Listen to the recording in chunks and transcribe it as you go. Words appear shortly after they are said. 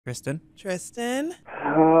Tristan? Tristan?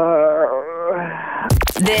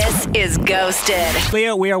 This is Ghosted.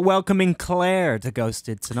 Cleo, we are welcoming Claire to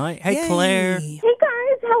Ghosted tonight. Hey, Yay. Claire. Hey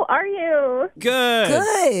guys, how are you? Good.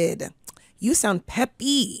 Good. You sound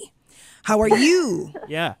peppy. How are you?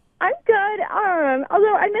 Yeah. I'm good.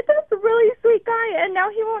 Although I met this really sweet guy and now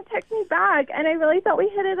he won't text me back and I really thought we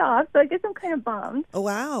hit it off, so I guess I'm kind of bummed. Oh,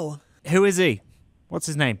 wow. Who is he? What's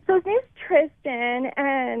his name? So his name's Tristan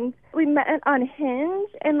and we met on Hinge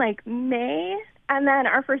in like May and then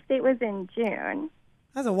our first date was in June.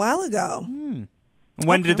 That was a while ago.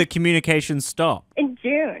 When did the communication stop? In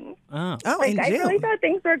June. Oh. Oh, Like in I really June. thought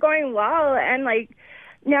things were going well and like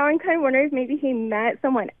now I'm kind of wondering if maybe he met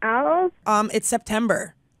someone else. It's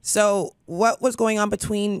September. So what was going on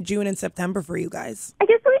between June and September for you guys? I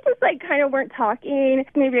guess we just like kind of weren't talking.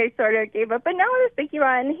 Maybe I sort of gave up. But now I was thinking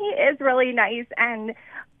about it, and he is really nice. And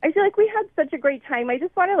I feel like we had such a great time. I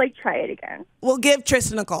just want to like try it again. We'll give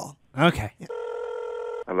Tristan a call. Okay.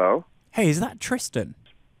 Hello? Hey, is that Tristan?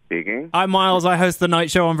 Speaking. I'm Myles. I host the night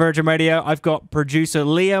show on Virgin Radio. I've got producer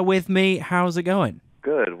Leah with me. How's it going?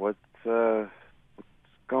 Good. What's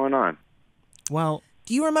going on? Well,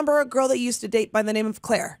 Do you remember a girl that you used to date by the name of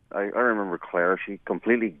Claire? I remember Claire. She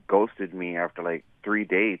completely ghosted me after like 3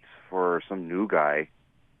 dates for some new guy.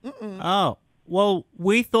 oh. Well,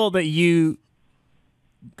 we thought that you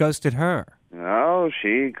ghosted her. No,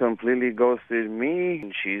 she completely ghosted me.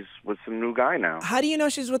 And she's with some new guy now. How do you know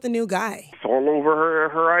she's with a new guy? It's all over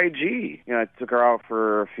her IG. You know, I took her out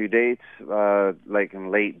for a few dates, like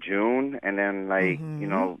in late June, and then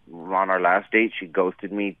on our last date, she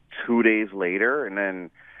ghosted me 2 days later, and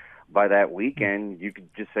then by that weekend, you could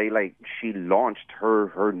just say like she launched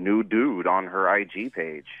her new dude on her IG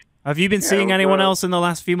page. Have you been seeing it was, anyone else in the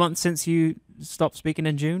last few months since you stopped speaking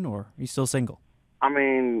in June, or are you still single? I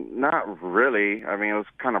mean, not really. I mean, it was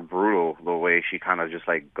kind of brutal the way she kind of just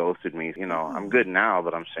like ghosted me. You know, I'm good now,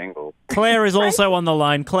 but I'm single. Claire is also on the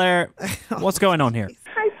line. Claire, what's going on here?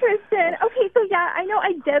 Hi, Tristan. Okay, so yeah, I know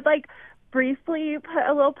I did like briefly put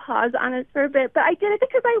a little pause on it for a bit, but I did it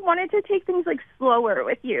because I wanted to take things like slower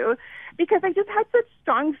with you because I just had such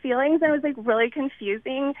strong feelings and it was like really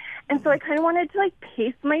confusing. And so I kind of wanted to like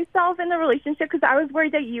pace myself in the relationship because I was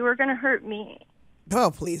worried that you were going to hurt me. Oh,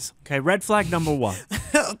 please. Okay, red flag number one.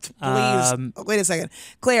 Please. Wait a second.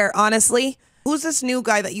 Claire, honestly, who's this new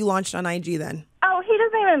guy that you launched on IG then? Oh, he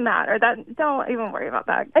doesn't even matter. Don't even worry about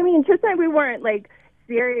that. I mean, Tristan, we weren't like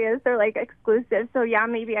serious or like exclusive. So yeah,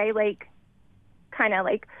 maybe I like kind of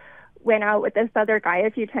like went out with this other guy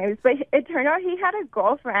a few times, but it turned out he had a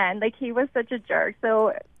girlfriend. Like he was such a jerk.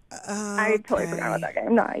 So I totally forgot about that guy.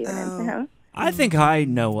 I'm not even into him. I think I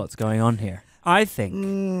know what's going on here. I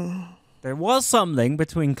think there was something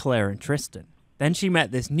between Claire and Tristan. Then she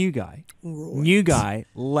met this new guy. New guy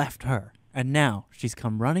left her. And now she's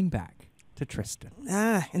come running back to Tristan.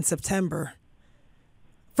 In September.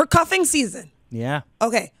 For cuffing season. Yeah.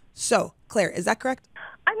 Okay, so, Claire, is that correct?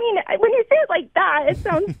 I mean, when you say it like that, it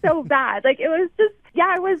sounds so bad. Like, it was just,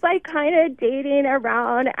 yeah, I was, like, kind of dating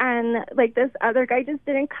around, and, like, this other guy just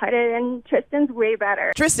didn't cut it, and Tristan's way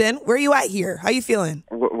better. Tristan, where you at here? How you feeling?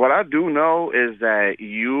 What I do know is that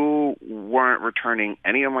you weren't returning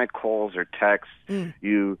any of my calls or texts.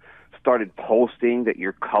 You started posting that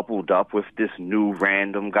you're coupled up with this new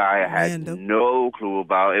random guy I had no clue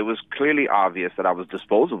about. It was clearly obvious that I was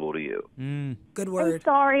disposable to you. Good I'm word.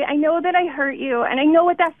 sorry. I know that I hurt you, and I know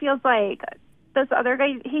what that feels like. This other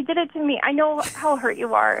guy, he did it to me. I know how hurt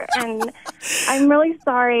you are, and I'm really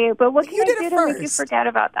sorry, but what can You I did do it to make you first. forget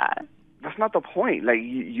about that? That's not the point. Like,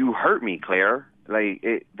 you hurt me, Claire. Like,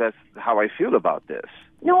 that's how I feel about this.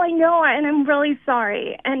 No, I know, and I'm really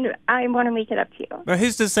sorry, and I want to make it up to you. But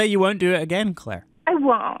who's to say you won't do it again, Claire? I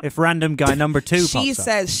won't. If random guy number two She pops up.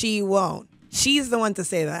 says she won't. She's the one to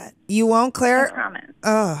say that. You won't, Claire? I promise.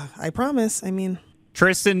 I promise. I mean,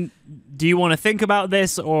 Tristan, do you want to think about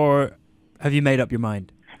this, or have you made up your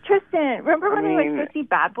mind? Tristan, remember when we went to see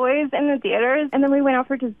Bad Boys in the theaters, and then we went out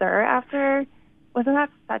for dessert after? Wasn't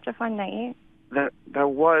that such a fun night? That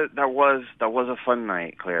was a fun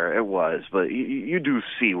night, Claire. It was, but you do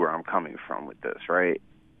see where I'm coming from with this, right?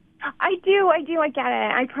 I do. I get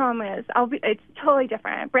it. I promise. It's totally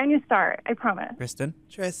different. Brand new start. I promise.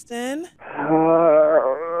 Tristan?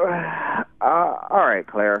 All right,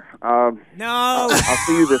 Claire. No! I'll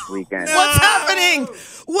see you this weekend. what's happening?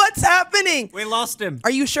 What's happening? We lost him.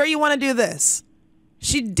 Are you sure you want to do this?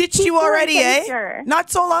 She ditched you sure already, that he's eh? sure. Not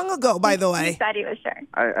so long ago, by the He way. said he was sure.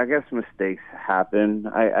 I guess mistakes happen.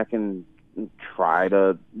 I can try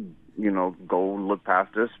to, go look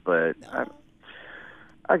past this, but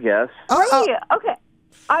I guess. Really? Okay.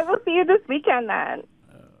 I will see you this weekend then.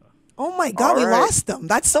 Oh my God, we lost them.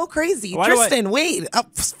 That's so crazy. Tristan, wait,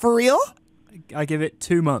 for real? I give it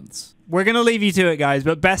 2 months. We're going to leave you to it, guys,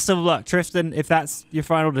 but best of luck. Tristan, if that's your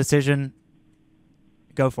final decision,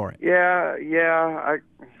 go for it. Yeah,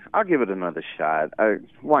 I'll give it another shot.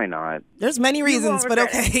 Why not? There's many reasons, but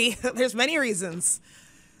okay. There's many reasons.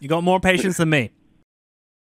 You got more patience than me.